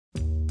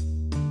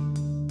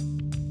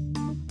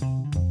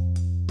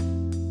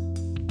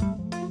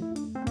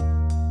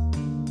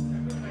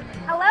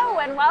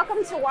and welcome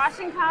to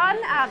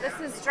WashingCon. This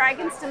is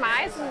Dragons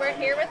Demize, and we're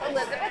here with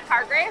Elizabeth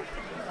Hrgrave,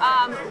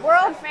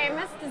 world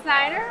famous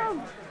designer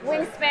of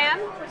Wingspan,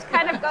 which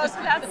kind of goes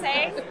without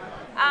saying.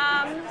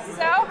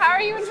 So, how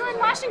are you enjoying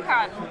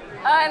WashingCon?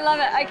 I love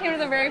it. I came to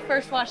the very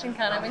first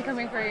WashingCon. I've been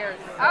coming for years.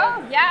 So.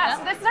 Oh, yeah.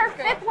 So this is our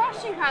fifth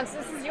WashingCon. So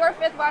this is your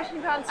fifth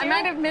WashingCon too? I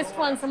might have missed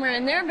one somewhere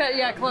in there, but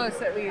yeah,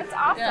 close at least. That's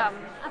awesome. Yeah.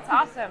 That's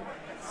awesome.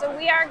 So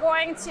we are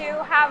going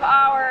to have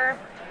our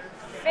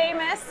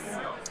famous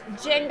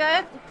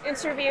Jenga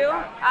interview.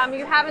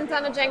 You haven't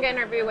done a Jenga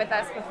interview with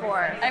us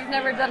before. I've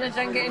never done a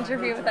Jenga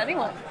interview with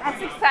anyone.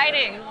 That's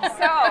exciting.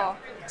 So,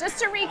 just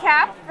to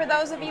recap, for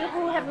those of you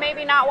who have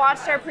maybe not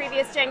watched our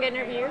previous Jenga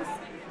interviews,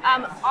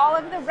 all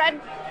of the red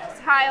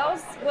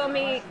tiles will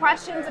be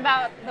questions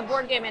about the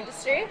board game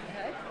industry.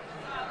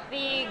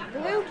 The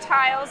blue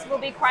tiles will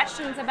be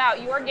questions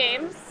about your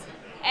games.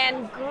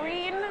 And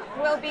green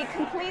will be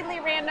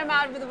completely random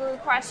out of the blue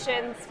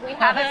questions. We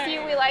have a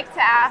few we like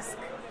to ask.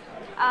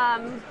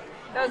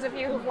 Those of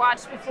you who've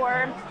watched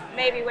before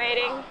may be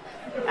waiting.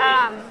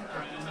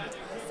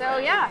 So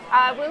yeah,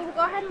 we'll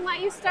go ahead and let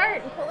you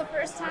start and pull the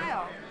first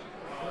tile.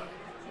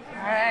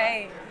 All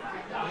right.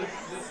 Oh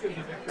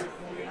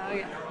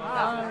yeah.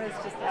 I was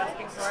just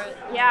asking for it.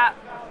 Yeah,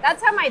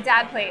 that's how my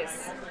dad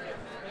plays.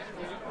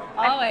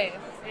 Always.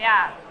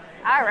 Yeah.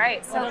 All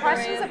right. So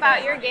questions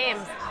about your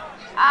games.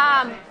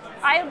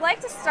 I'd like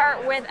to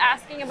start with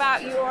asking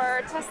about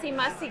your Tussie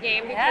Mussie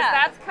game because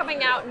that's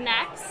coming out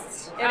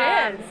next. It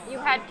is. You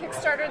had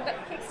kickstarted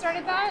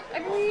that, I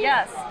believe?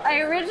 Yes.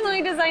 I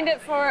originally designed it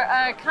for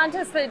a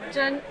contest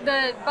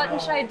that Button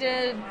Shy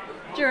did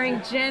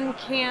during Gen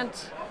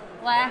Can't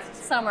last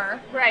summer.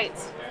 Right.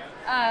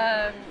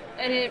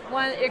 And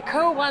it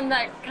co-won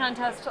that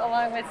contest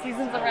along with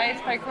Seasons of Rice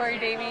by Corey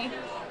Davey.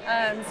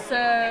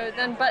 So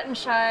then Button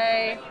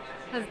Shy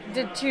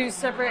did two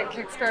separate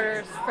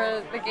Kickstarters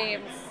for the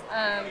games.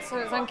 So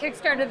it's on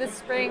Kickstarter this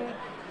spring.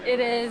 It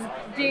is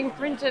being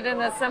printed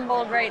and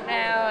assembled right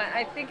now.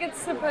 I think it's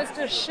supposed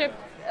to ship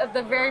at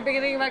the very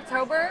beginning of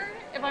October,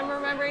 if I'm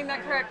remembering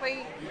that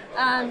correctly.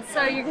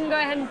 So you can go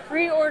ahead and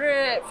pre-order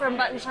it from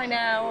Button Shy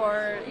now,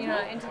 or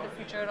into the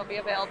future it'll be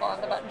available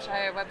on the Button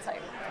Shy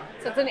website.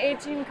 So it's an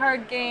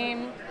 18-card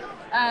game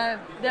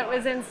that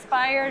was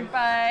inspired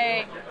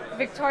by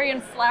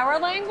Victorian flower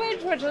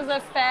language, which was a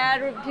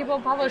fad where people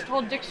published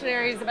whole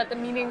dictionaries about the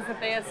meanings that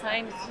they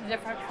assigned to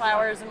different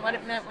flowers and what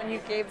it meant when you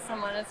gave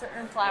someone a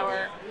certain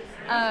flower.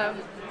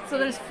 So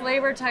there's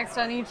flavor text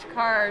on each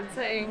card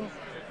saying,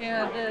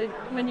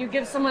 when you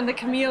give someone the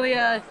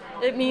camellia,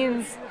 it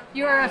means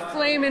you are a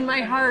flame in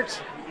my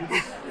heart.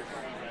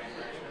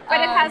 But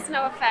it has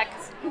no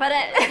effect. But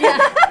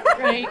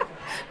right.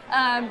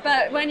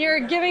 But when you're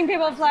giving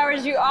people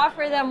flowers, you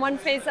offer them one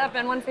face up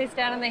and one face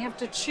down, and they have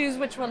to choose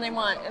which one they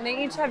want. And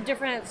they each have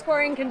different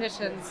scoring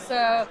conditions.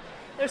 So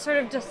they're sort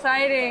of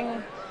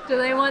deciding, do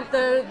they want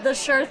the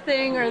sure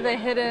thing or the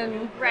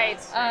hidden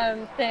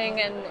thing?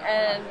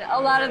 And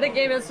a lot of the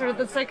game is sort of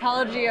the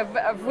psychology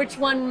of which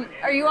one,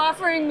 are you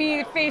offering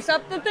me face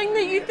up the thing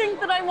that you think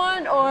that I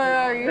want, or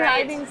are you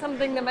hiding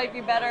something that might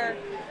be better?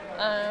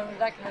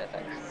 That kind of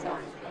thing. So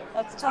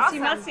that's Tussie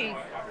Mussie.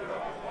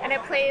 And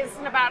it plays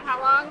in about how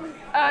long?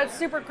 It's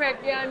super quick.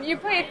 Yeah, you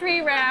play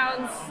 3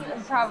 rounds,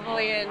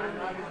 probably in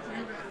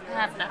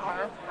half an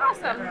hour.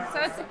 Awesome. So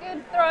it's a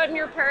good throw it in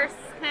your purse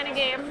kind of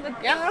game with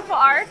beautiful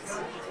art.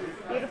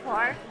 Beautiful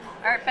art.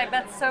 Art by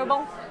Beth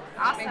Sobel.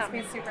 Awesome. Makes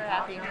me super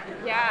happy.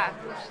 Yeah.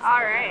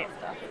 All right.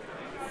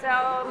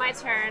 So my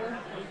turn.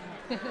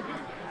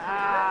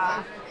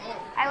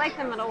 I like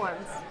the middle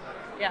ones.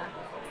 Yeah.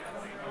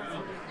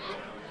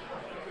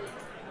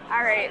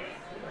 All right.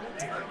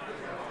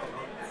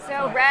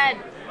 So red,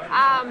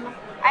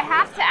 I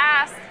have to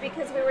ask,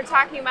 because we were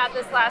talking about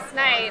this last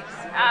night,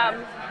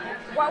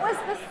 what was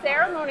the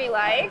ceremony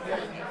like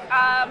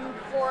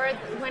for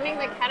winning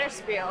the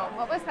Kennerspiel?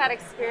 What was that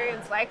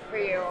experience like for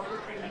you?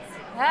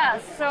 Yeah,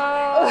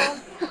 so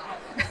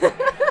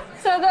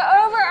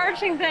the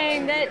overarching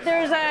thing, that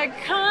there's a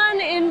con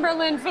in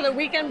Berlin for the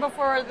weekend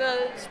before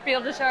the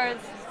Spiel Des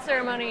Jahres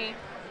ceremony,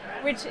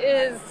 which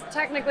is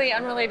technically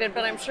unrelated,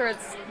 but I'm sure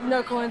it's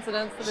no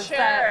coincidence that it's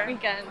that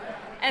weekend.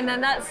 And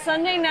then that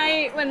Sunday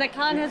night, when the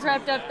con has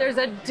wrapped up, there's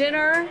a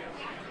dinner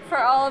for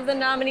all of the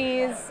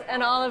nominees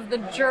and all of the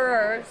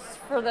jurors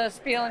for the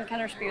Spiel and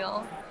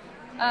Kennerspiel,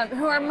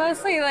 who are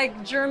mostly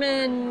like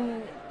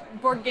German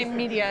board game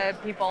media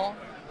people.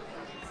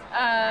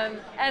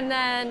 And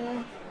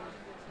then,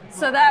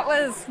 so that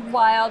was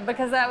wild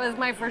because that was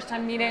my first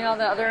time meeting all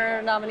the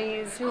other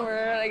nominees who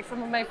were like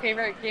some of my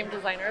favorite game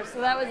designers.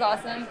 So that was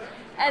awesome.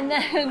 And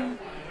then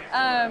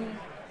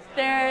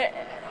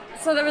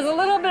so there was a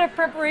little bit of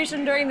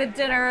preparation during the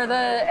dinner.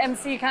 The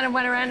MC kind of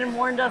went around and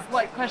warned us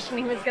what question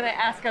he was going to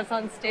ask us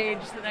on stage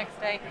the next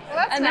day. Well,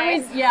 that's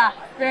nice.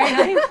 Very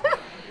nice.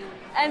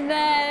 And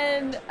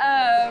then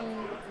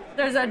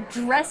there's a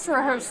dress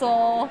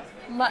rehearsal.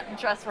 I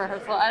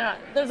don't know.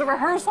 There's a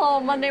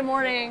rehearsal Monday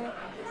morning.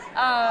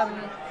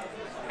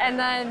 and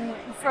then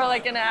for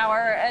like an hour,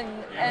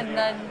 and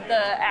then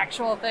the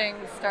actual thing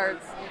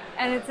starts.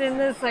 And it's in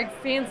this like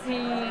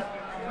fancy,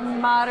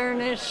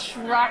 modernish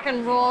rock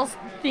and roll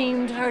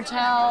themed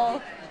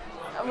hotel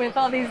with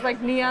all these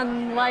like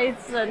neon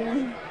lights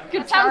and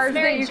guitars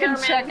that you can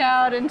check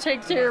out and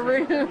take to your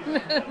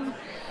room.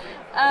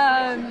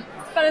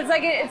 But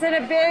it's in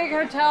a big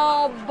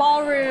hotel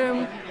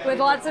ballroom with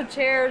lots of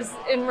chairs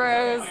in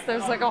rows.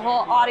 There's like a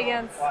whole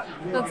audience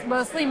that's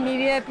mostly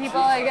media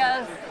people, I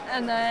guess,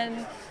 and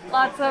then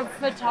lots of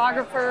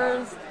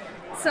photographers.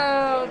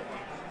 So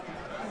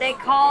they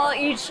call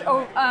each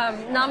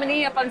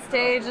nominee up on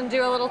stage and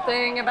do a little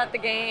thing about the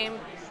game.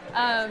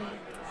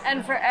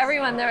 And for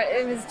everyone there,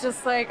 it was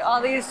just like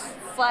all these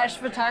flash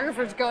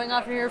photographers going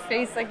off in your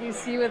face like you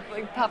see with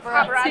like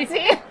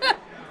paparazzi.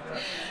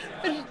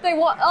 Which they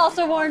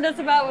also warned us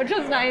about, which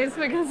was nice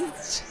because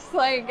it's just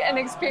like an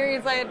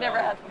experience I had never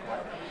had before.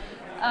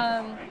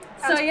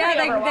 So yeah,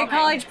 they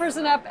call each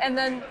person up, and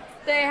then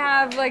they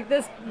have like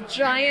this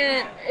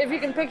giant, if you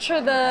can picture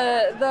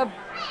the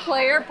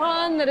player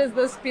pawn that is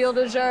the Spiel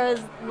Des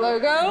Jahres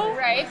logo.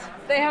 Right.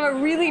 They have a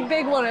really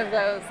big one of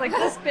those, like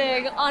this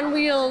big, on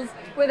wheels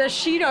with a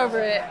sheet over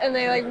it, and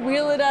they like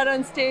wheel it out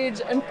on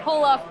stage and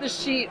pull off the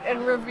sheet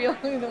and reveal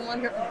who the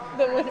winner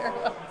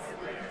was.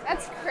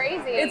 That's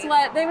crazy. It's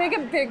what they make a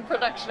big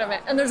production of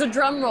it, and there's a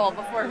drum roll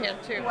beforehand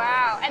too.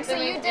 Wow! And so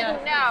you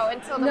didn't know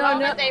until the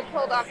moment they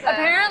pulled off the.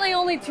 Apparently,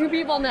 only 2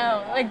 people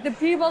know, like the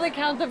people that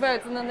count the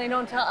votes, and then they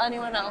don't tell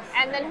anyone else.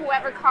 And then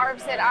whoever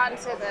carves it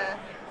onto the.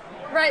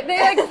 Right,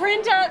 they like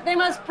print out. They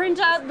must print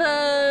out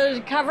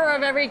the cover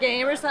of every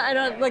game or something. I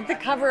don't like the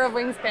cover of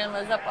Wingspan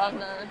was up on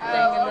the thing,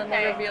 and then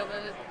they revealed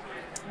it.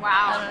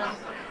 Wow,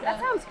 that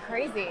sounds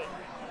crazy.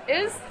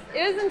 It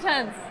was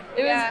intense.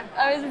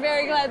 I was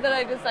very glad that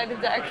I decided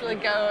to actually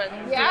go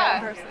and do it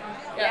in person.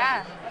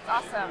 Yeah, that's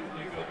awesome.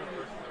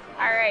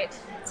 All right,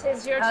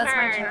 'tis your turn. That's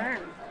my turn.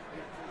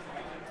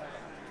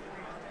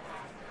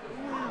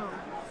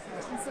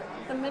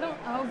 The middle.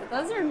 Oh,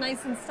 those are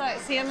nice and stuck.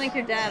 See, I'm like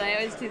your dad. I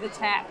always do the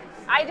tap.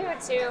 I do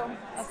it too.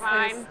 That's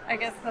fine. I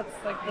guess that's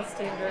like the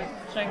standard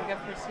Jenga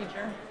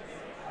procedure.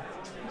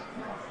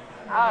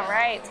 All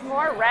right,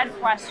 more red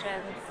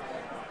questions.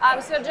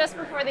 So just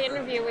before the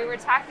interview, we were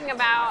talking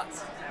about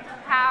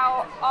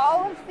how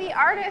all of the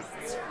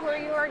artists for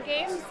your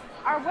games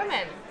are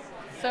women.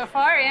 So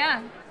far,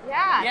 yeah.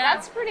 Yeah,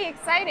 that's pretty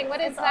exciting.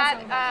 What has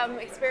that awesome.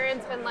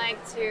 Experience been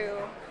like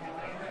to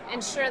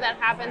ensure that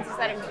happens? Is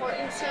that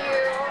important to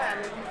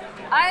you?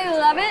 I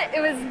love it. It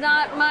was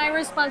not my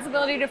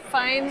responsibility to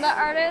find the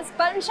artist.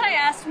 Button Shy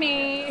asked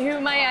me who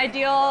my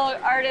ideal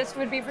artist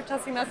would be for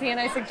Tussie Mussie, and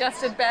I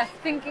suggested Beth,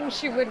 thinking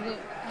she wouldn't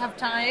have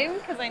time,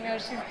 because I know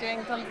she's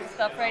doing tons of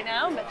stuff right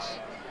now, but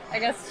I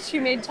guess she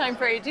made time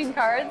for 18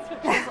 cards,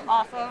 which is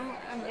awesome.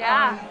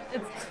 Yeah.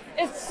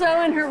 It's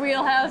so in her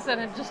wheelhouse,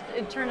 and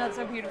it turned out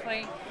so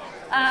beautifully.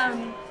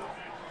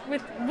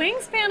 With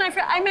Wingspan,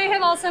 I may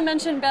have also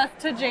mentioned Beth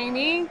to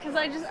Jamie, because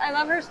I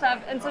love her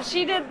stuff, and so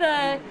she did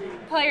the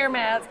player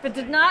mats, but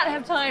did not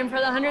have time for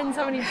the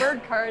 170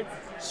 bird cards.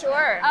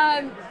 Sure.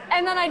 And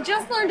then I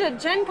just learned at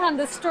Gen Con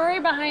the story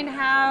behind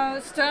how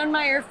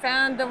Stonemeyer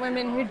found the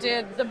women who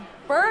did the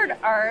bird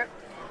art,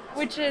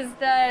 which is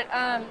that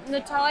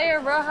Natalia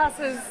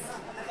Rojas's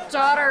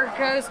daughter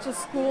goes to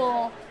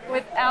school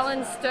with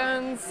Alan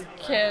Stone's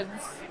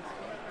kids.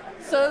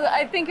 So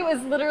I think it was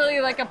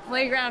literally like a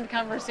playground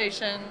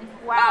conversation.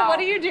 Wow. Oh, what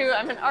do you do?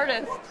 I'm an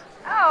artist.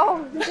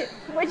 Oh,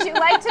 would you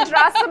like to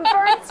draw some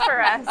birds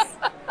for us?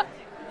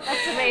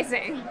 That's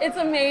amazing. It's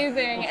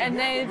amazing, and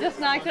they just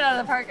knocked it out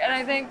of the park. And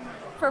I think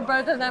for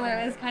both of them,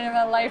 it was kind of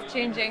a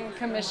life-changing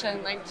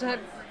commission, like to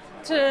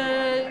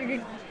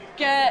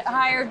get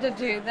hired to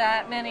do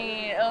that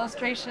many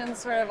illustrations,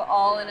 sort of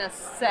all in a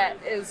set,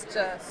 is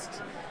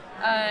just.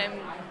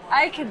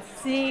 I could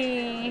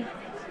see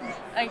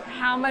like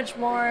how much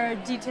more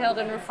detailed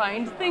and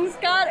refined things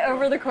got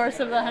over the course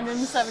of the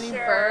 170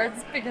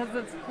 birds, because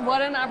it's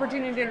what an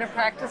opportunity to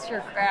practice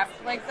your craft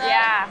like that.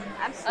 Yeah,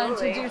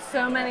 absolutely. And to do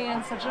so many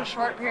in such a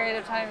short period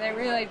of time,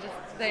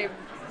 they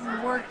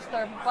worked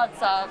their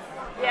butts off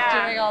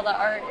doing all the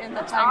art in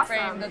the time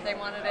frame that they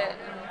wanted it.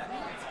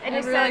 And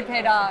it really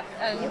paid off,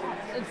 and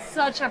it's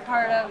such a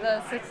part of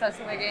the success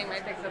of the game. I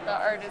think that the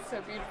art is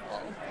so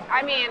beautiful.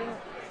 I mean,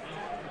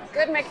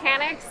 good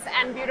mechanics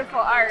and beautiful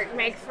art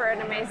make for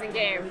an amazing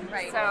game.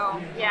 Right.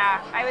 So,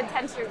 yeah, I would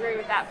tend to agree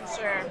with that for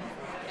sure.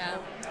 Yeah.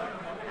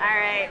 All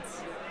right.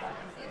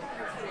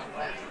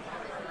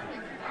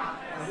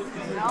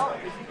 Nope.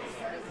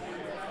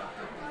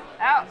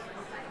 Oh.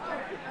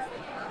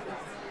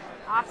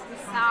 Off to the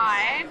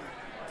side.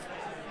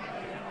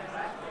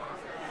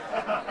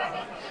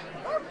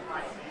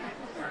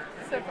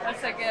 So far,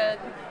 so good.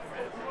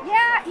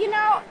 Yeah, you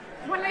know,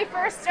 when we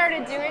first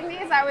started doing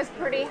these, I was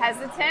pretty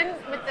hesitant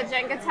with the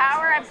Jenga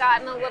tower. I've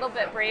gotten a little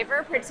bit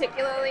braver,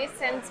 particularly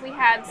since we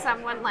had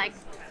someone like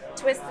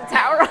twist the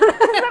tower on us.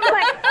 I'm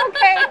like,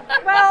 okay,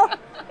 well,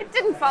 it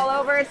didn't fall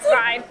over, it's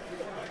fine.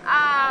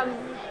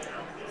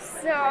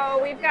 So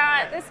we've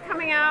got this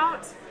coming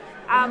out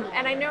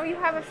And I know you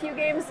have a few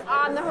games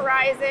on the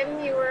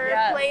horizon. You were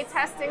play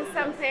testing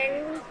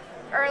something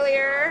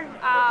earlier.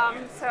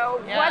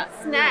 So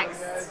what's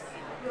next?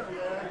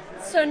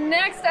 So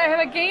next I have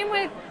a game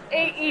with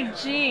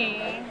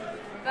AEG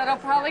that'll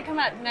probably come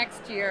out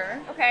next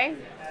year. Okay.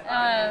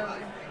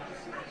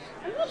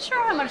 I'm not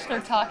sure how much they're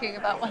talking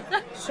about one.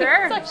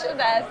 Sure. I should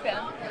ask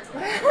them.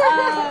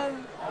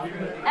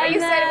 And you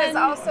said it was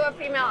also a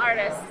female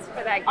artist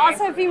for that game.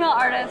 Also a female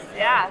artist.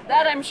 Yeah.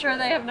 That I'm sure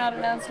they have not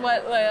announced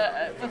what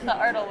the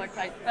art will look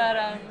like.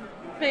 But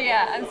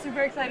yeah, I'm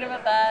super excited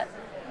about that.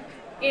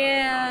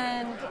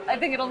 And I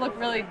think it'll look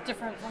really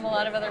different from a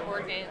lot of other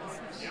board games,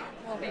 which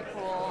will be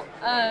cool.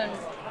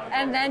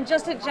 And then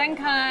just at Gen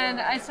Con,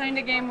 I signed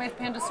a game with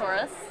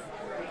Pandasaurus.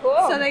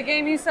 Cool. So the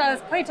game you saw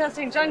is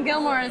playtesting. John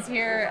Gilmore is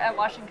here at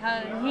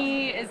WashingCon, and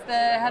he is the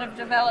head of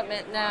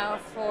development now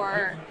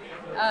for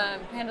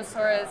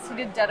Pandasaurus. He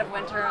did Dead of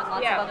Winter and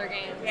lots of other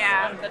games.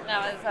 Yeah. But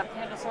now is a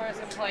Pandasaurus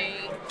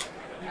employee.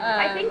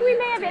 I think we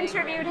may have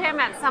interviewed him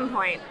at some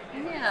point.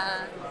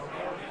 Yeah.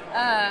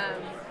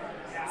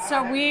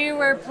 So we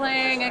were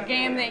playing a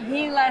game that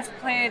he last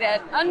played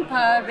at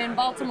Unpub in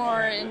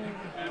Baltimore in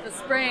the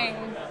spring.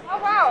 Oh,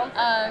 wow.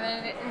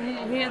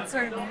 And he had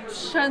sort of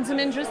shown some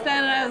interest in it,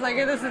 and I was like,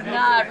 this is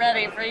not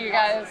ready for you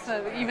guys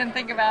to even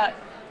think about.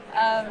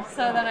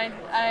 So then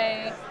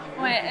I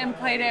went and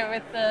played it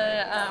with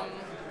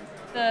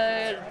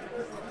the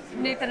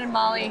Nathan and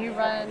Molly who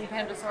run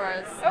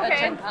Pandasaurus at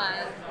Gen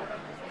Con.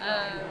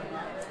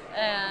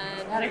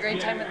 And had a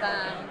great time with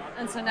them.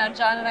 And so now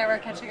John and I were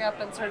catching up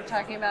and sort of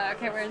talking about,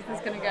 okay, where is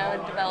this going to go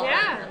in development?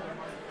 Yeah. And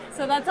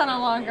so that's on a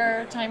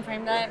longer time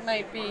frame. That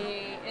might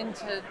be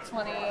into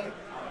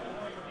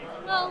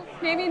well,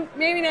 maybe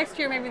next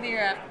year, maybe the year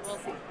after. We'll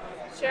see.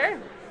 Sure.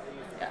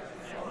 Yeah.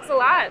 It's a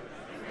lot.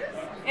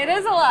 It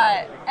is a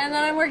lot. And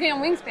then I'm working on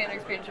Wingspan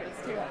expansions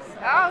too. So.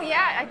 Oh,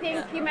 yeah. I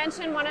think you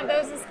mentioned one of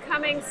those is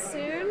coming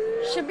soon.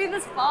 Should be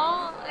this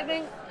fall, I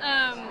think.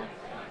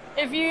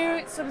 If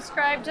you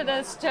subscribe to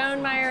the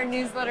Stonemeyer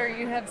newsletter,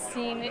 you have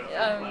seen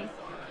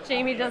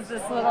Jamie does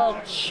this little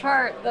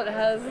chart that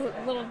has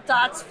little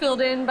dots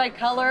filled in by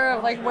color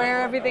of like where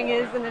everything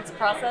is in its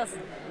process.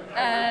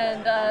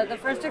 And the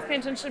first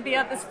expansion should be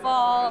out this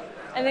fall.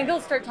 I think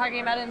he'll start talking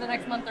about it in the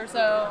next month or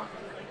so.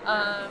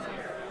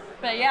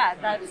 But yeah,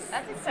 that's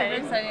exciting. Super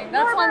exciting.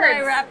 That's one that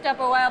I wrapped up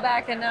a while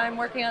back, and now I'm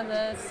working on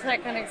the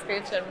second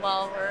expansion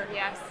while we're.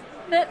 Yes.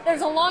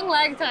 There's a long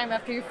lag time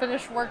after you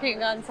finish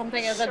working on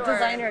something as a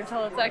designer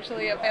until it's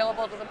actually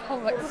available to the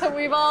public. So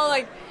we've all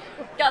like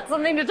got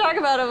something to talk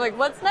about of like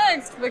what's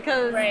next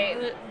because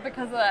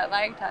of that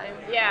lag time.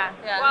 Yeah.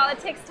 Well, it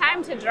takes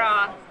time to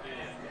draw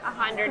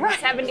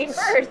 170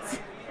 birds.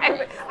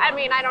 I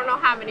mean, I don't know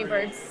how many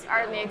birds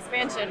are in the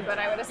expansion, but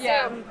I would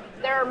assume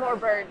there are more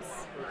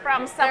birds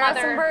from some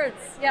other. There are some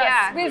birds. Yes.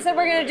 Yeah. We've said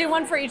we're going to do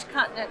one for each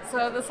continent,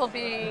 so this will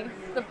be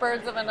the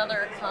birds of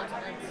another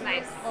continent.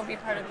 Nice. Will be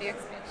part of the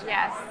expansion.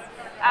 Yes.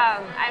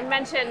 I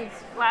mentioned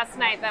last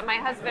night that my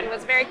husband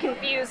was very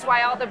confused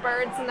why all the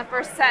birds in the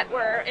first set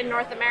were in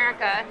North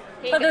America.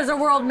 But there's a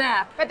world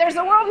map. But there's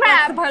a world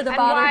map. That's the part that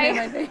bothered him,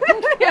 I think.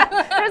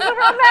 There's a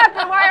world map,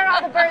 and why are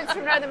all the birds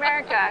from North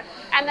America?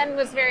 And then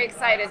was very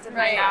excited to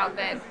find out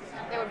that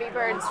there would be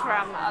birds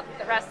from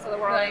the rest of the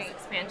world as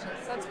expansion.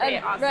 So it's pretty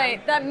awesome.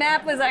 Right. That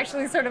map was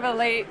actually sort of a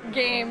late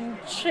game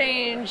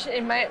change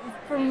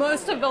for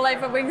most of the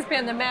life of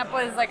Wingspan. The map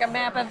was like a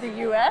map of the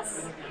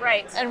U.S.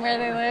 Right. And where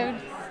they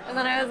lived. And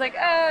then I was like,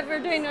 if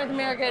we're doing North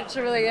America, it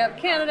should really have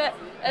Canada.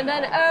 And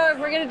then, if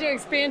we're going to do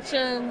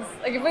expansions,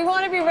 like if we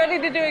want to be ready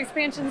to do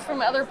expansions from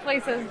other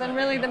places, then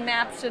really the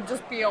map should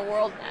just be a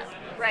world map.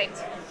 Right.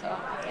 So,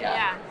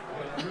 yeah.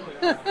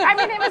 I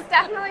mean, it was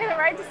definitely the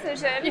right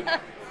decision.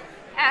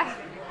 Yeah.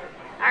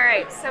 All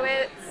right, so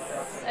I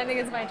think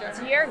it's my turn. It's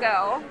your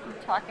go. I'm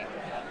talking.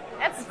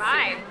 That's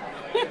fine.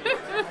 Those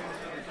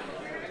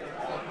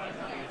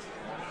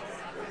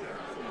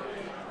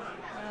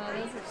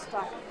are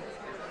stuck.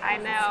 I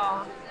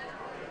know.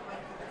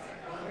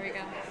 Here we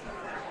go.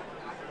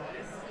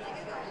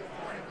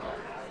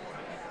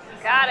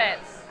 Got it.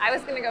 I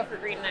was going to go for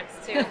green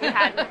next too if we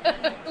hadn't.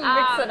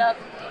 Mix it up.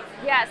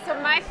 Yeah, so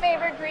my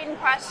favorite green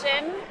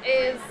question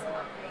is,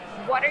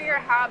 what are your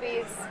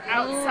hobbies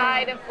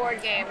outside of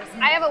board games?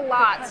 I have a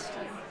lot.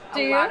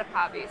 Do you? A lot of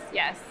hobbies,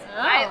 yes.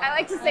 Oh, I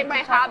like to say my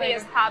hobby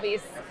is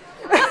hobbies.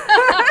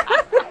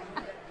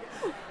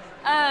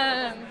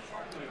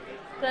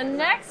 The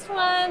next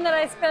one that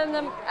I spend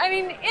in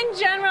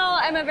general,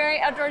 I'm a very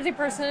outdoorsy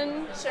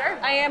person. Sure.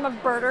 I am a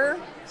birder.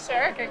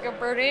 Sure. I go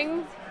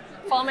birding.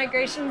 Fall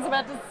migration's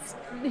about to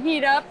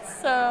heat up,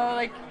 so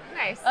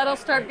nice. That'll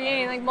start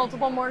being like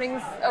multiple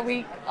mornings a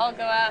week. I'll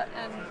go out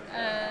and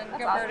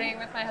go birding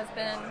with my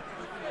husband.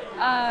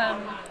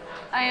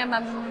 I am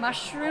a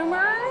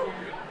mushroomer.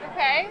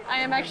 Okay.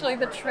 I am actually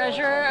the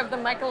treasurer of the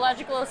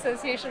Mycological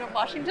Association of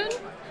Washington.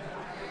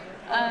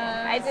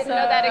 I didn't know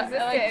that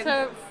existed. I like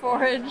to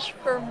forage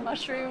for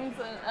mushrooms,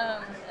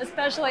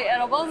 especially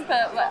edibles,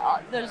 but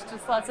there's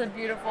just lots of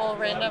beautiful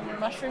random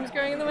mushrooms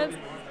growing in the woods.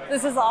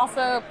 this is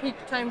also peak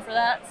time for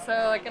that. So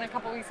like in a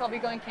couple weeks, I'll be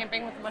going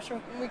camping with the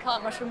mushroom. We call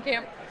it mushroom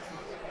camp.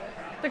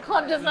 The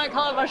club does not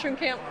call it mushroom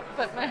camp,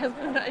 but my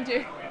husband and I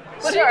do.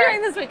 What are you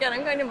doing this weekend?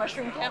 I'm going to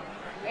mushroom camp.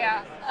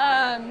 Yeah.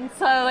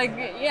 So like,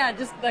 yeah,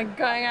 just like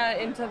going out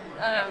into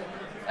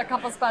a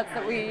couple spots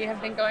that we have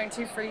been going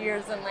to for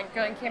years, and like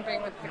going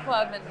camping with the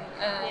club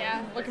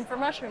and looking for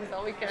mushrooms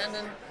all weekend,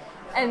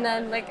 and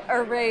then like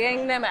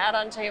arraying them out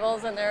on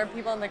tables, and there are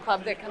people in the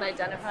club that can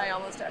identify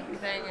almost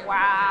everything. And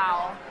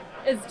wow.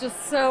 it's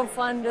just so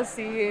fun to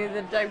see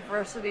the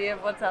diversity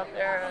of what's out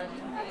there.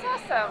 And that's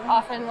awesome.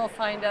 often we'll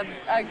find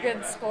a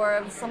good score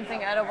of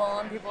something edible,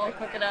 and people will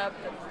cook it up.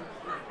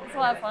 It's a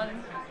lot of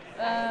fun.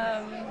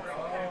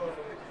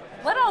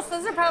 What else?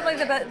 Those are probably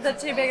the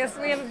two biggest.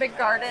 We have a big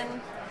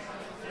garden.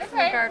 Okay.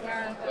 I'm a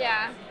gardener.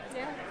 Yeah.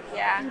 Yeah.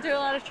 Yeah. And do a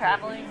lot of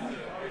traveling.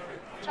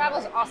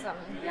 Travel's awesome.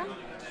 Yeah.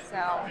 So,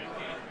 all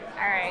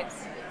right.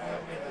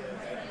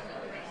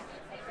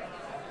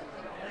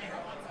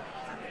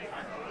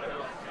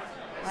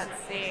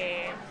 Let's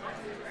see.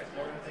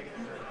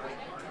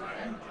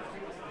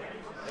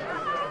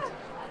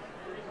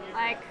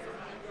 Like,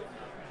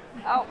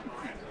 oh,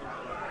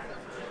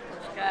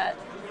 We've got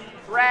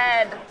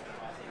red.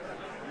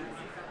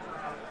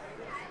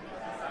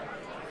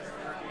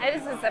 Hey,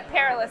 this is a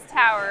perilous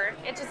tower.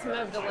 It just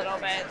moved a little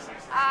bit.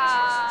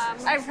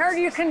 I've heard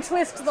you can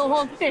twist the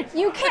whole thing.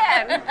 You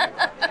can.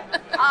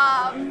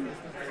 I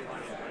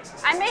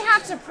may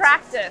have to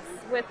practice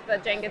with the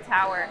Jenga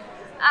tower.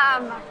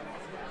 I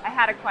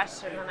had a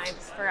question and I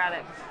just forgot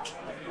it.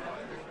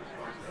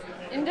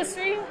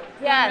 Industry?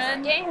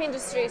 Yes, game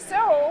industry.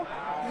 So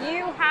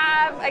you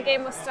have a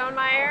game with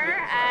Stonemeyer,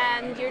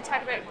 and you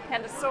talked about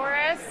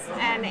Pandasaurus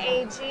and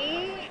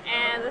AG,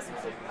 and this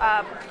was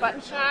Button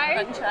Shy.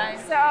 Button Shy.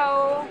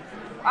 So,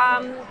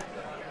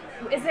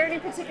 is there any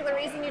particular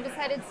reason you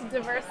decided to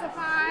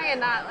diversify and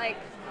not like?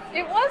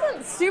 It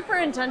wasn't super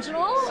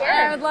intentional. Sure.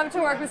 I would love to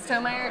work with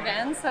Stonemeyer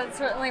again, so it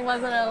certainly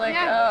wasn't a like,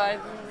 I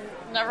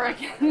never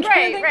again.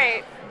 Right,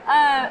 right.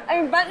 I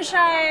mean, Button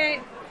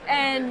Shy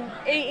and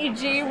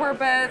AEG were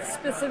both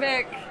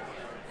specific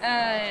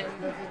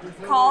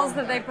calls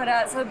that they put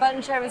out. So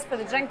Button Shy was for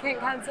the Jenga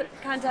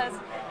contest.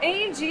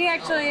 AEG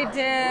actually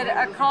did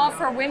a call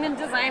for women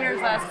designers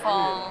last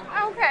fall.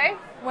 Okay.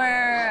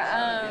 Where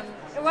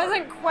it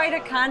wasn't quite a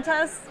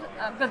contest,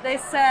 but they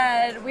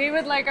said we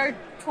would like our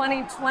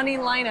 2020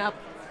 lineup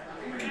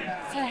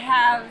to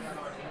have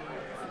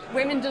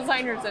women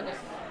designers in it.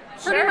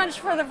 Pretty Sure. much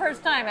for the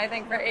first time, I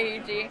think, for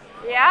AEG.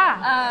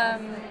 Yeah.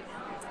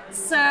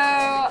 So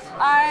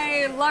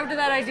I loved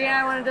that idea.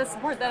 I wanted to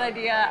support that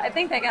idea. I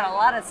think they got a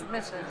lot of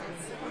submissions.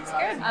 That's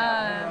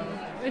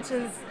good. Which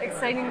is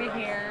exciting to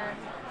hear.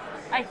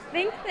 I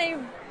think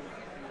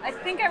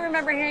I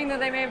remember hearing that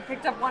they may have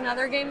picked up one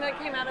other game that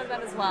came out of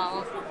that as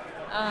well.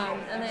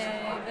 And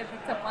they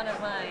picked up one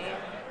of mine.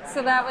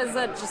 So that was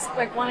just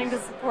like wanting to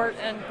support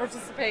and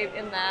participate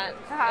in that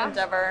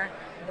endeavor.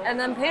 And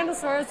then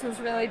Pandasaurus was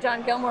really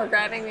John Gilmore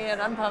grabbing me at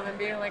Unpub and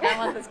being like, I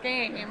want this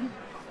game.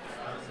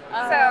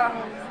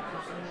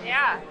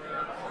 Yeah.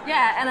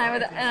 Yeah, and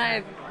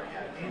I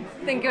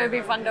think it would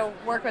be fun to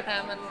work with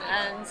him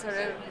and sort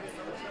of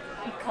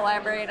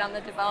collaborate on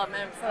the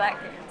development for that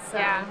game. So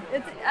Yeah.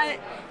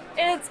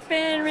 it's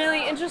been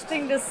really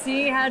interesting to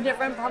see how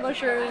different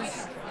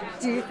publishers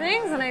do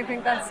things, and I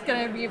think that's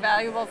going to be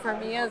valuable for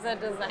me as a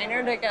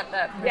designer to get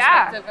that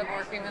perspective of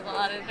working with a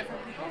lot of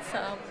different people.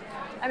 So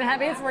I'm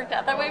happy it's worked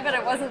out that way, but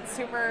it wasn't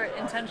super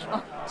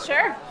intentional.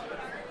 Sure.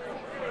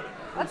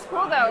 That's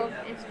cool though,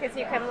 because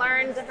you can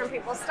learn different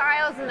people's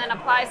styles and then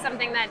apply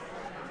something that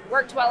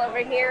worked well over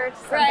here to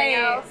something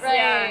else. Right.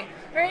 Yeah.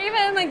 Or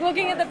even like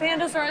looking at the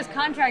Pandasaurus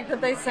contract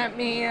that they sent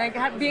me,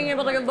 like being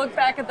able to look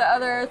back at the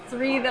other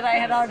 3 that I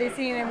had already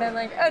seen, and then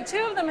like, oh, 2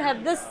 of them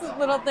had this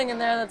little thing in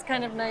there that's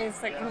kind of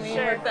nice. Like, can we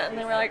work that? And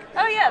they were like,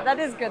 oh yeah, that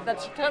is good.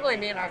 That should totally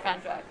be in our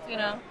contract. You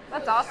know.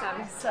 That's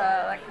awesome. So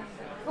like,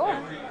 Cool.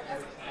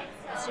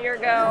 It's your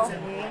go.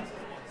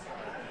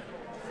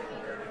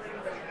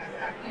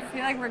 I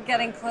feel like we're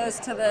getting close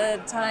to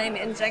the time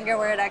in Jenga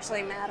where it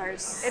actually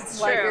matters. It's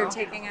what true. you're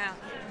taking out.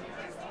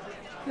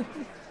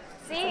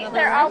 See,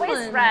 they're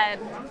always red.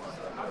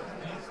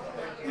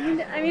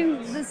 I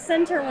mean, the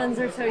center ones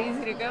are so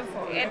easy to go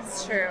for.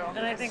 It's true.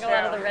 And I think a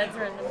lot of the reds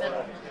are in the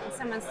middle.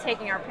 Someone's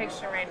taking our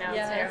picture right now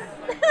Yes.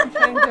 too. I'm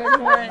trying to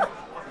ignore it.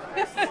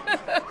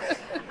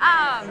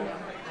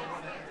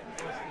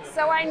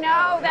 So I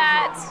know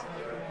that,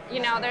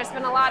 there's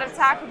been a lot of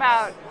talk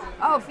about,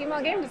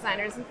 female game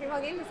designers. And,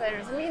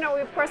 we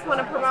of course want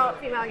to promote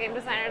female game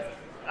designers.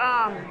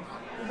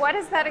 What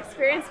has that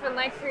experience been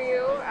like for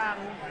you?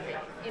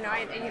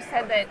 You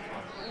said that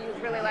you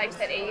really liked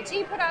that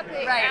AEG put out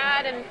the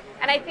ad,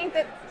 and I think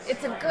that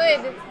it's a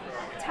good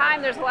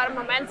time. There's a lot of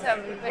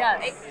momentum, but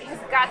it has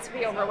got to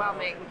be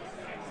overwhelming.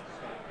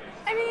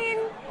 I mean,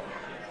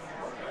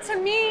 to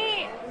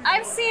me,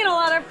 I've seen a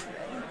lot of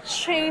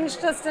change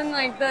just in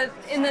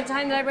the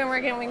time that I've been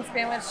working at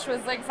Wingspan, which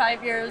was like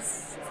 5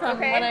 years from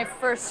when I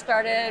first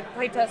started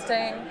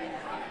playtesting.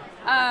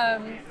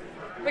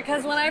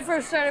 because when I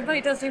first started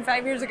playtesting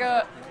 5 years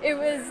ago, it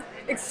was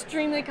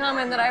extremely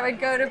common that I would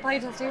go to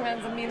playtesting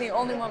events and be the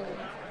only woman.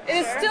 It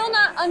is still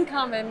not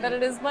uncommon, but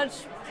it is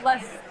much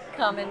less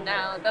common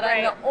now that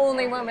I'm the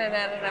only woman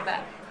at an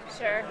event.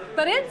 Sure.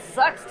 But it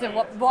sucks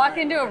to walk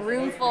into a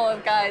room full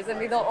of guys and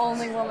be the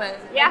only woman.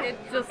 Yeah,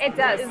 like, it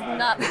does. Is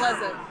not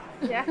pleasant.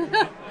 Yeah.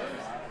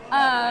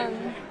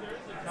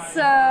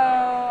 So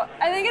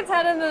I think it's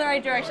headed in the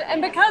right direction,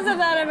 and because of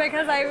that, and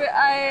because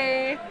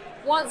I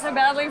want so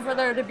badly for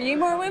there to be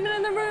more women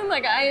in the room,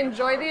 like I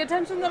enjoy the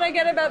attention that I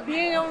get about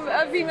being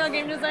a female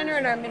game designer,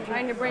 and I've been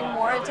trying to bring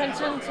more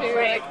attention to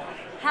like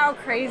how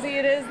crazy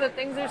it is that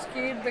things are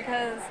skewed,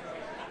 because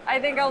I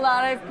think a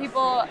lot of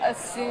people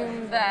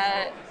assume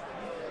that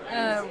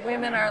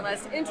women are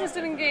less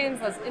interested in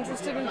games, less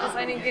interested in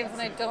designing games,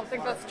 and I don't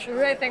think that's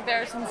true. I think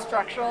there are some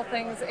structural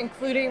things,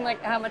 including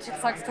like how much it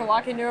sucks to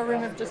walk into a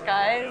room of just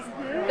guys,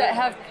 that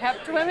have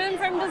kept women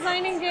from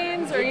designing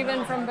games or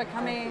even from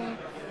becoming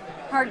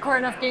hardcore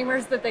enough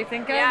gamers that they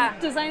think of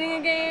designing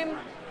a game.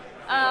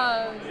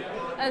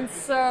 And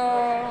so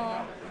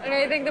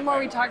I think the more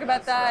we talk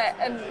about that,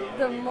 and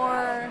the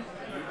more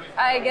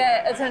I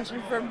get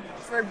attention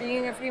for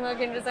being a female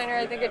game designer,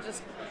 I think it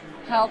just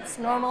helps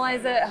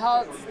normalize it,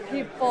 helps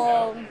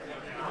people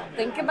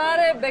think about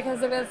it,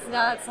 because if it's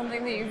not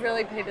something that you've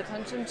really paid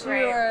attention to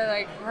or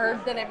like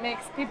heard, that it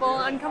makes people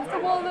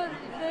uncomfortable that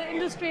the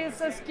industry is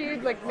so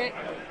skewed. Like,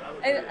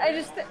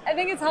 I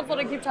think it's helpful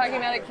to keep talking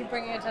about it, keep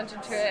bringing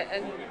attention to it,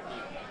 and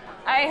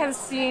I have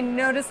seen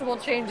noticeable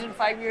change in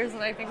 5 years,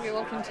 and I think we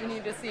will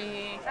continue to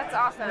see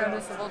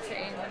noticeable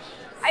change.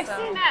 I've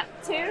seen that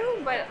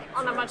too, but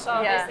on a much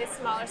obviously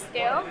smaller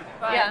scale.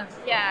 But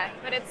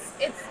but it's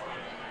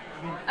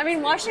I mean,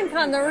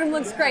 WashingCon, the room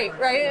looks great,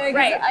 right?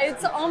 Like,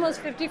 it's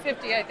almost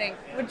 50-50, I think,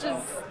 which is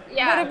would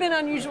have been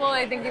unusual,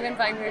 I think, even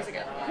 5 years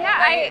ago.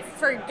 Yeah,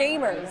 for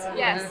gamers.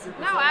 Yes.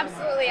 No,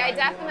 absolutely. I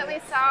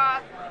definitely saw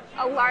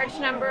a large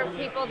number of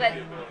people that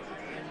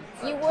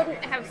you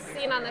wouldn't have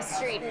seen on the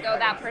street and go,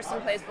 that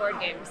person plays board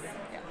games.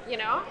 You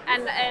know,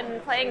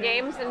 and playing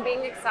games and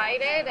being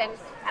excited, and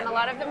a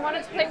lot of them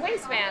wanted to play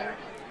Wingspan.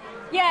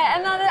 Yeah,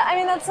 and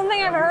that's something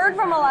I've heard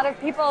from a lot of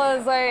people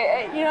is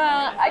like, you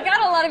know, I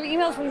got a lot of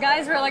emails from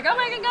guys who are like, oh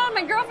my god,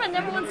 my girlfriend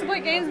never wants to play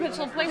games, but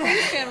she'll play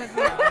Wingspan with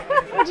me.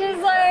 Which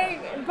is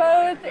like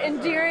both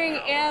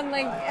endearing and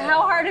like,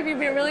 how hard have you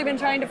really been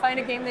trying to find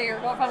a game that your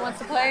girlfriend wants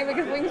to play?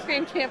 Because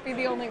Wingspan can't be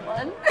the only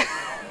one.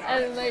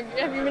 And like,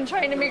 have you been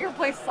trying to make her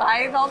play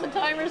Scythe all the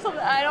time or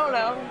something? I don't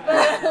know.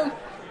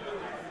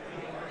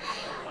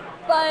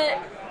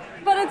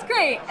 But it's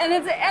great, and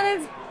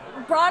it's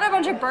brought a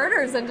bunch of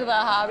birders into the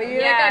hobby.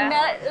 Like, I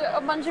met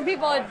a bunch of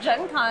people at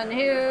Gen Con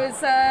who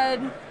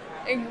said,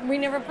 we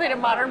never played a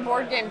modern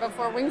board game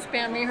before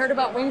Wingspan. We heard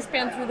about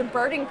Wingspan through the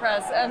birding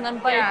press, and then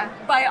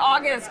by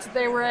August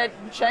they were at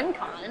Gen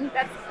Con.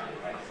 That's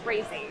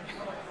crazy.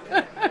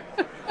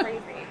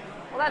 Crazy.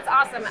 Well, that's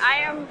awesome.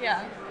 I am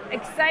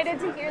excited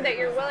to hear that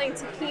you're willing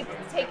to keep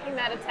taking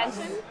that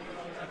attention.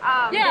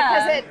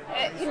 Because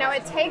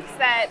it takes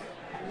that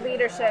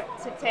leadership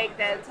to take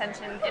the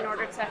attention in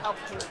order to help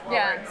move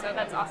forward. So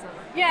that's awesome.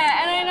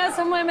 Yeah, and I know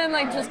some women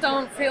like just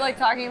don't feel like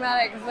talking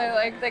about it because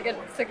they get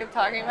sick of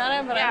talking about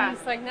it. But I'm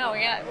just like, no,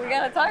 we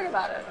got to talk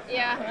about it.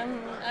 Yeah,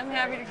 I'm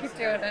happy to keep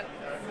doing it.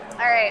 All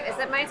right, is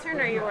it my turn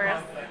or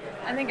yours?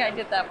 I think I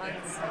did that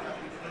once.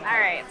 All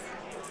right.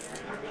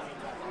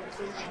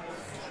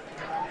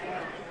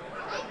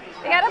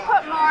 We gotta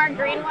put more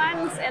green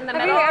ones in the middle.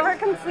 Have you ever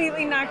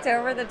completely knocked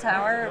over the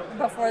tower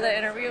before the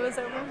interview was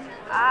over?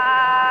 Or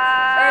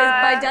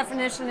by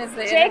definition is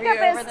the interview over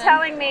then? Jacob is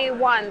telling me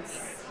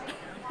once.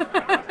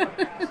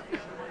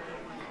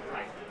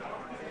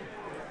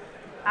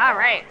 All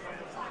right.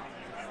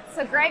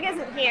 So Greg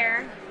isn't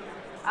here,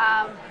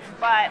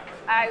 but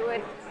I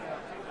would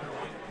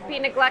be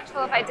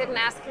neglectful if I didn't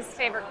ask his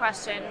favorite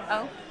question.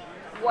 Oh?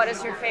 What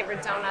is your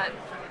favorite donut?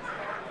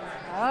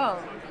 Oh.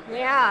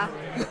 Yeah.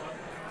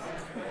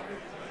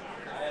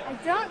 I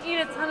don't eat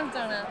a ton of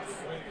donuts.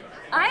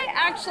 I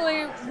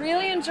actually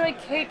really enjoy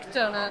cake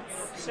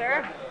donuts.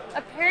 Sure.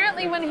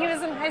 Apparently when he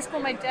was in high school,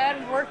 my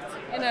dad worked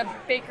in a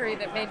bakery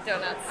that made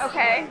donuts.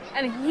 Okay.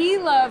 And he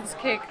loves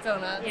cake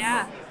donuts.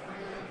 Yeah.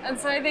 And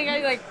so I think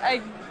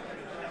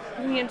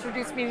he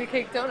introduced me to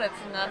cake donuts,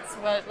 and that's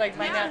what like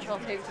my natural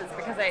taste is,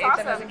 because I ate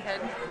them as a kid.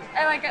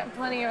 I like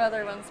plenty of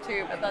other ones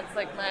too, but that's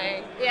like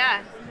my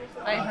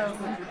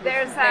home.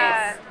 There's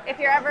if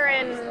you're ever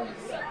in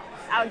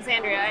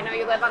Alexandria, I know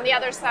you live on the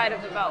other side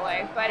of the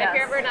Beltway, but if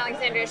you're ever in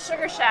Alexandria,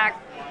 Sugar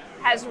Shack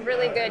has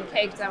really good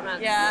cake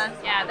donuts. Yeah.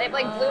 Yeah, they have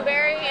like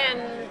blueberry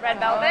and red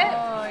velvet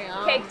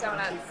cake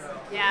donuts.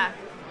 Yeah.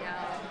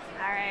 Yeah.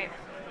 All right.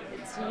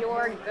 It's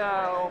your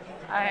go.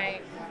 All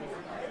right.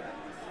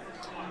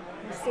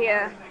 See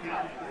ya.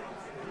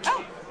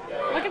 Oh,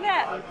 look at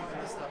that.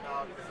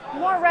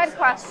 More red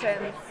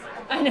questions.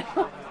 I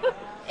know.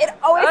 It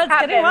always happens.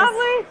 It's getting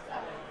lovely.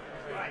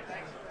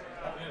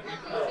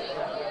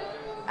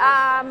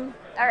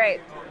 All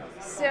right.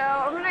 So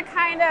I'm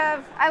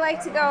gonna I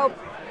like to go,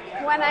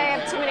 when I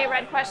have too many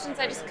red questions,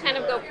 I just kind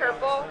of go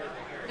purple.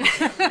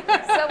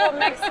 So we'll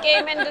mix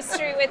game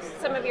industry with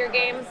some of your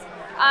games.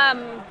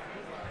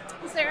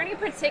 Is there any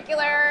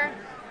particular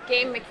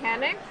game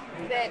mechanic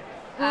that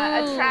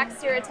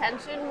attracts your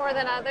attention more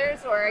than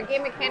others, or a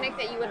game mechanic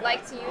that you would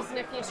like to use in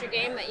a future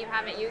game that you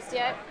haven't used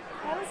yet?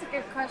 That was a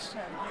good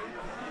question.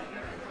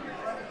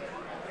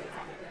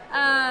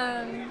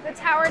 The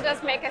tower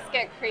does make us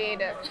get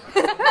creative.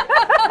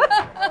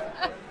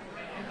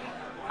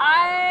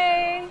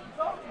 I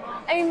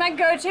mean, my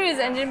go-to is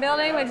engine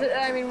building, which,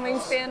 I mean,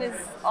 Wingspan is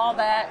all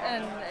that,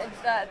 and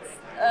that's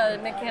a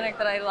mechanic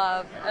that I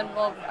love, and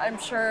will, I'm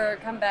sure,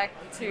 come back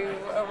to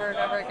over and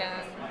over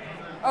again.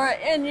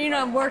 And you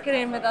know, working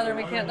in with other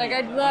mechanics. Like,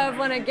 I love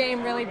when a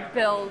game really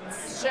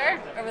builds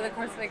over the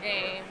course of the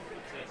game.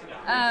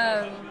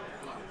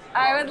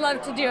 I would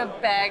love to do a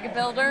bag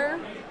builder.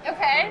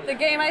 Okay. The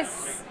game I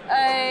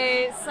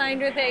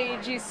signed with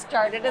AEG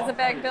started as a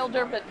bag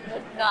builder, but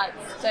did not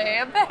stay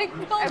a bag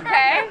builder.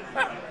 Okay.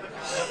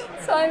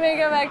 So I may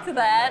go back to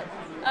that.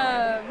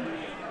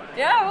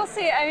 Yeah, we'll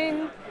see. I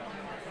mean,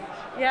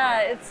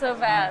 yeah, it's so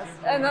vast.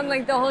 And then,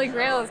 like, the Holy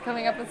Grail is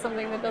coming up with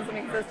something that doesn't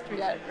exist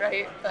yet,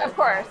 right? But of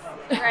course,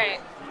 right.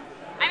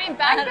 I mean,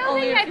 bag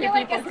building, I feel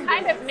like, is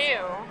kind of new.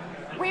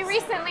 We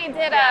recently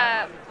did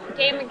a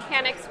Game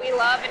Mechanics We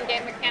Love and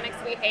Game Mechanics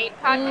We Hate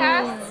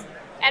podcast,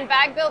 and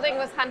bag building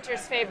was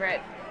Hunter's favorite.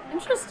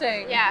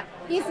 Interesting. Yeah,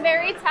 he's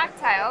very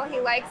tactile. He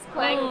likes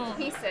playing with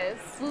pieces.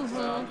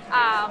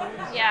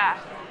 Yeah.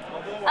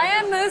 I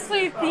am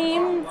mostly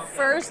theme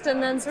first, and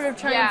then sort of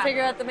trying to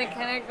figure out the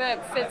mechanic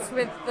that fits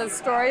with the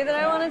story that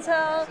I want to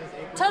tell.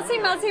 Tussie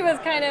Mussie was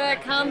kind of a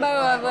combo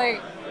of,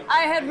 like,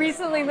 I had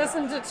recently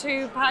listened to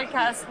 2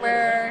 podcasts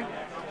where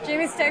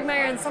Jamie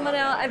Stegmaier and someone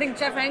else, I think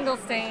Jeff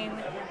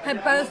Engelstein,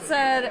 had both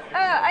said,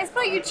 I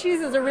Split You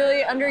Choose is a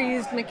really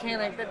underused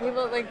mechanic, that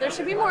people, like, there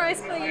should be more I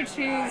Split You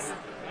Choose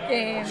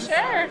games.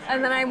 Sure.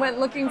 And then I went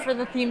looking for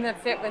the theme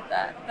that fit with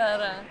that.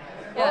 But,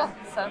 yeah,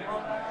 so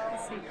we'll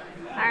see.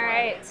 All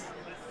right.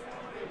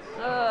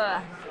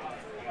 Ugh.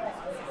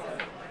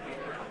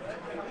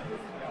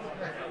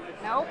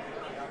 Nope.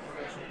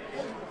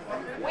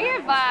 We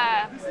have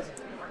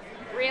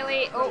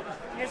really. Oh,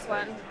 here's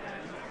one.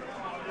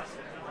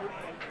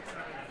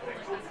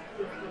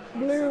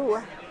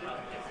 Blue.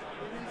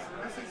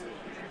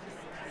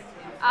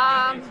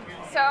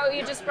 So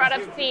you just brought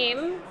up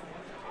theme.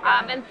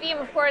 And theme,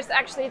 of course,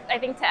 actually, I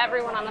think to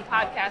everyone on the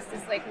podcast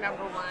is like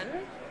number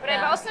one. But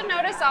I've also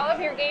noticed all of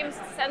your games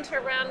center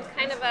around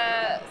kind of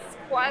a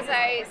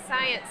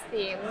quasi-science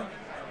theme.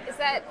 Is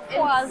that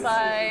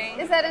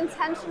is that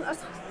intentional?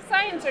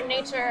 Science or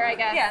nature, I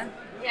guess. Yeah.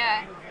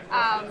 Yeah.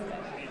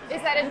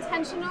 Is that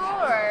intentional,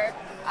 or?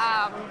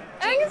 I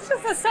think it's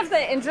just the stuff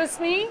that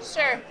interests me.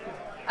 Sure.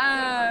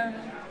 I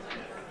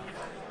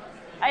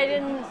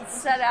didn't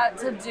set out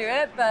to do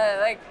it, but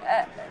like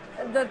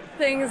the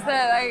things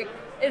that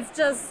it's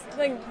just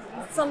like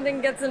something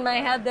gets in my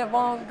head that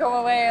won't go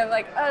away. I'm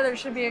like, oh, there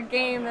should be a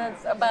game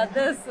that's about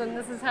this, and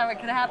this is how it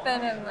could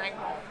happen, and like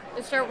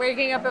I start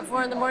waking up at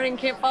 4 a.m,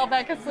 can't fall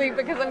back asleep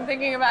because I'm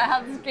thinking about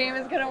how this game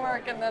is gonna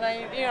work, and then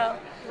it's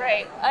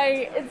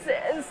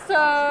so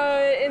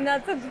in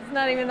that sense it's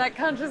not even that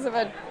conscious of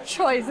a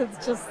choice.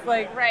 It's just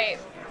like I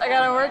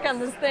gotta work on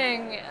this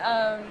thing,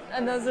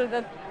 and those are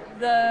the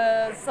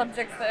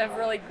subjects that have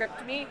really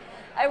gripped me.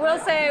 I will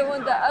say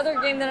the other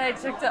game that I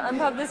took to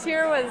Unpub this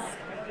year was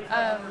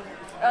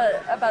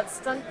about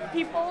stunt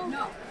people.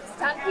 No,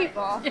 stunt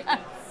people. Yes.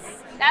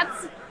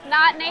 That's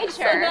not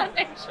nature. Not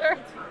nature.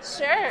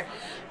 Sure.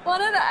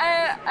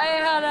 I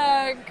had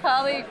a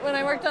colleague when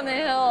I worked on the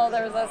Hill.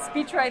 There was a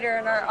speechwriter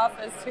in our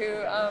office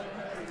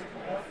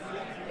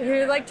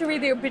who liked to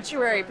read the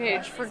obituary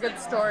page for good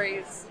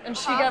stories, and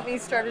she got me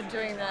started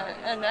doing that.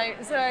 And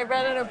I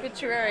read an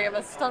obituary of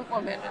a stunt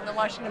woman in the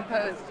Washington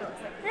Post. And I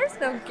was like, there's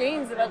no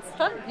games about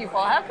stunt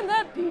people. How can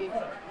that be?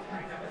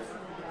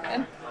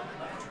 And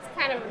it's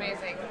kind of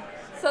amazing.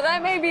 So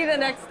that may be the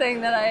next thing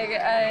that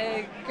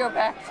I go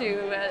back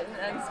to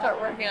and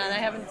start working on. I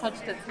haven't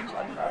touched it since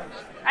Unpub.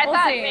 I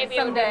thought maybe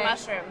someday. It would be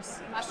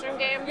mushrooms. Mushroom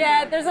game?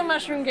 Yeah, there's a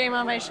mushroom game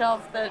on my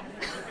shelf that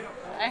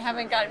I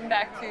haven't gotten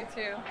back to,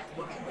 too.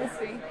 We'll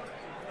see.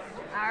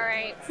 All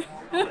right.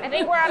 I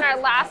think we're on our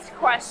last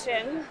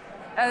question.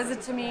 Oh, is it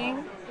to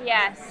me?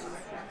 Yes.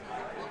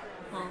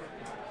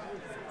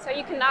 So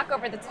you can knock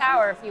over the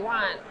tower if you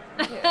want.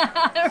 Right,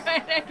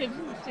 I could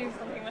just do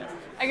something with it.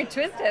 I could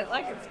twist it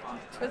like it's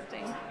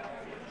twisting.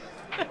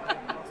 I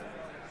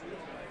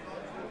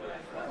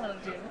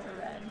want to do it for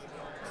red.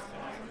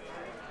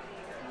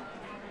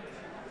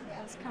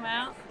 Let's come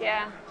out.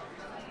 Yeah.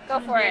 Go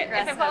for it.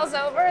 If it falls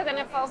over, then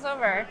it falls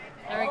over.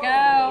 There we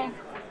go.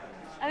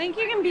 I think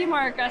you can be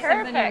more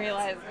aggressive than you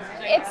realize.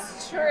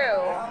 It's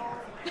true.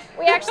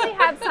 We actually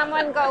had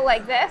someone go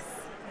like this,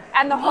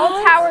 and the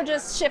whole tower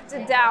just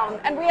shifted down,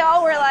 and we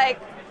all were like,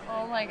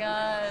 oh my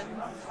god.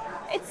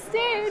 It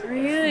stayed.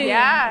 Really?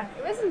 Yeah,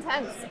 it was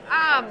intense.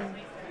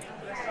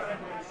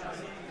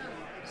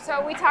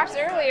 So we talked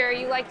earlier,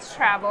 you like to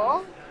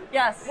travel.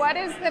 Yes. What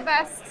is the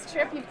best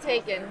trip you've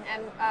taken,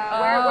 and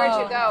where'd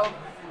you go?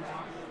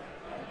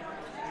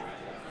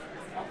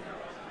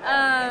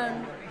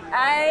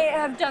 I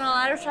have done a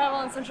lot of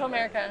travel in Central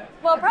America.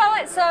 Well,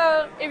 probably,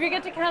 so if you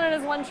get to count it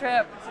as one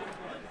trip,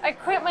 I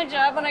quit my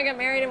job when I got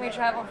married and we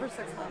traveled for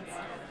 6 months.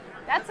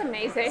 That's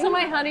amazing. So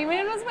my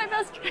honeymoon was my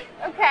best trip.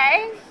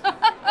 Okay.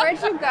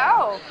 Where'd you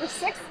go for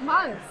 6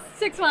 months?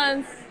 6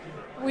 months.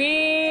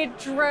 We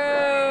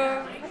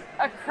drove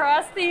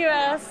across the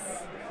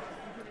U.S.,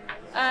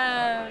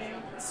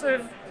 sort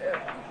of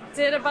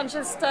did a bunch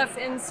of stuff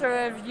in sort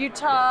of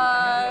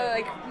Utah,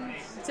 like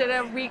did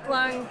a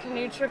week-long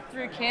canoe trip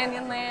through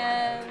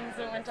Canyonlands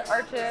and went to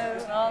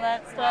Arches and all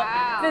that stuff.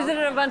 Wow.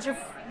 Visited a bunch of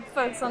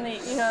folks on the,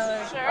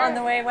 Sure. on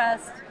the way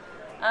west,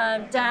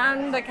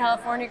 down the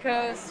California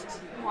coast.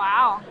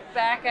 Wow.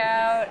 Back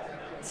out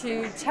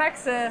to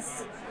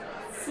Texas.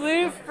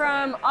 Flew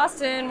from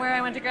Austin, where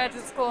I went to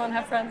graduate school and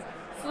have friends.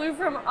 Flew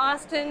from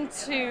Austin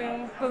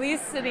to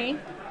Belize City.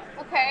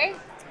 Okay.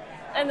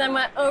 And then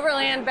went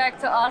overland back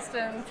to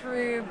Austin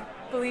through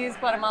Belize,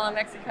 Guatemala,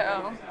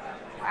 Mexico.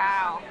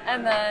 Wow.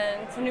 And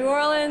then to New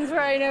Orleans,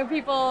 where I know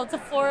people, to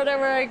Florida,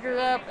 where I grew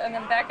up, and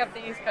then back up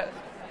the East Coast.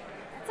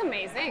 That's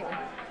amazing.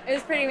 It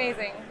was pretty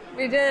amazing.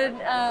 We did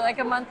like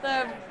a month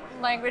of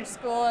language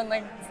school and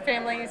like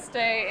family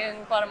stay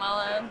in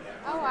Guatemala.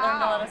 Oh, wow.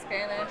 Learned a lot of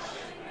Spanish.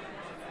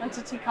 Went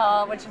to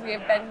Tikal, which we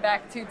have been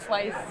back to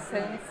twice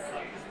since.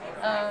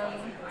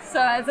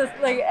 So as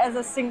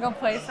a single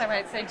place, I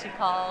might say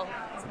Tikal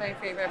is my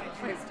favorite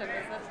place to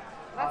visit.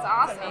 That's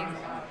awesome.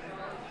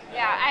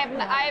 Yeah,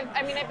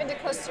 I've been to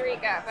Costa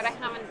Rica, but I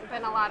haven't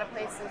been a lot of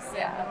places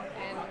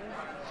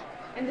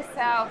in the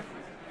South.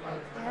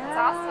 That's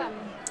awesome.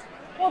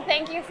 Well,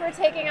 thank you for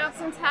taking out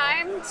some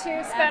time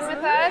to spend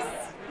with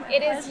us.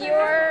 It is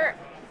your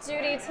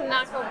duty to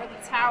knock over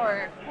the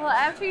tower. Well,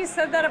 after you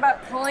said that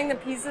about pulling the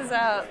pieces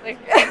out,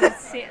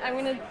 I'm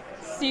gonna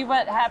see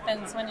what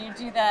happens when you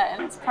do that,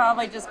 and it's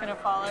probably just gonna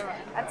fall over.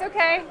 That's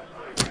okay.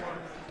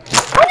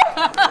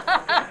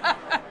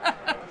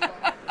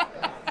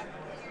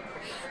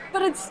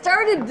 But it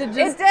started to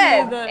just.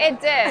 It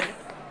did.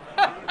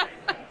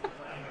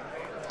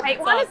 I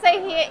want to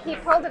say he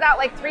pulled it out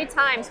like 3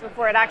 times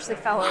before it actually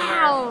fell over.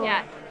 Wow.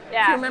 Yeah. Do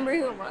you remember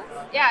who it was?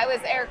 Yeah, it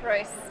was Eric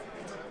Royce.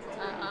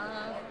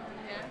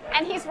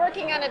 And he's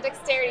working on a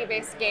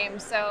dexterity-based game,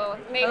 so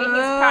maybe he's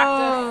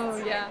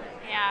practiced. Yeah.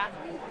 Yeah.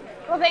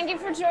 Well, thank you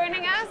for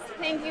joining us.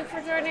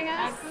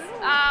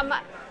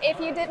 If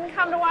you didn't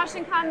come to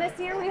WashingCon this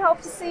year, we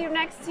hope to see you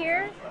next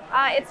year.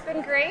 It's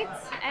been great,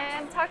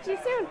 and talk to you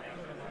soon.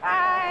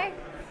 Bye.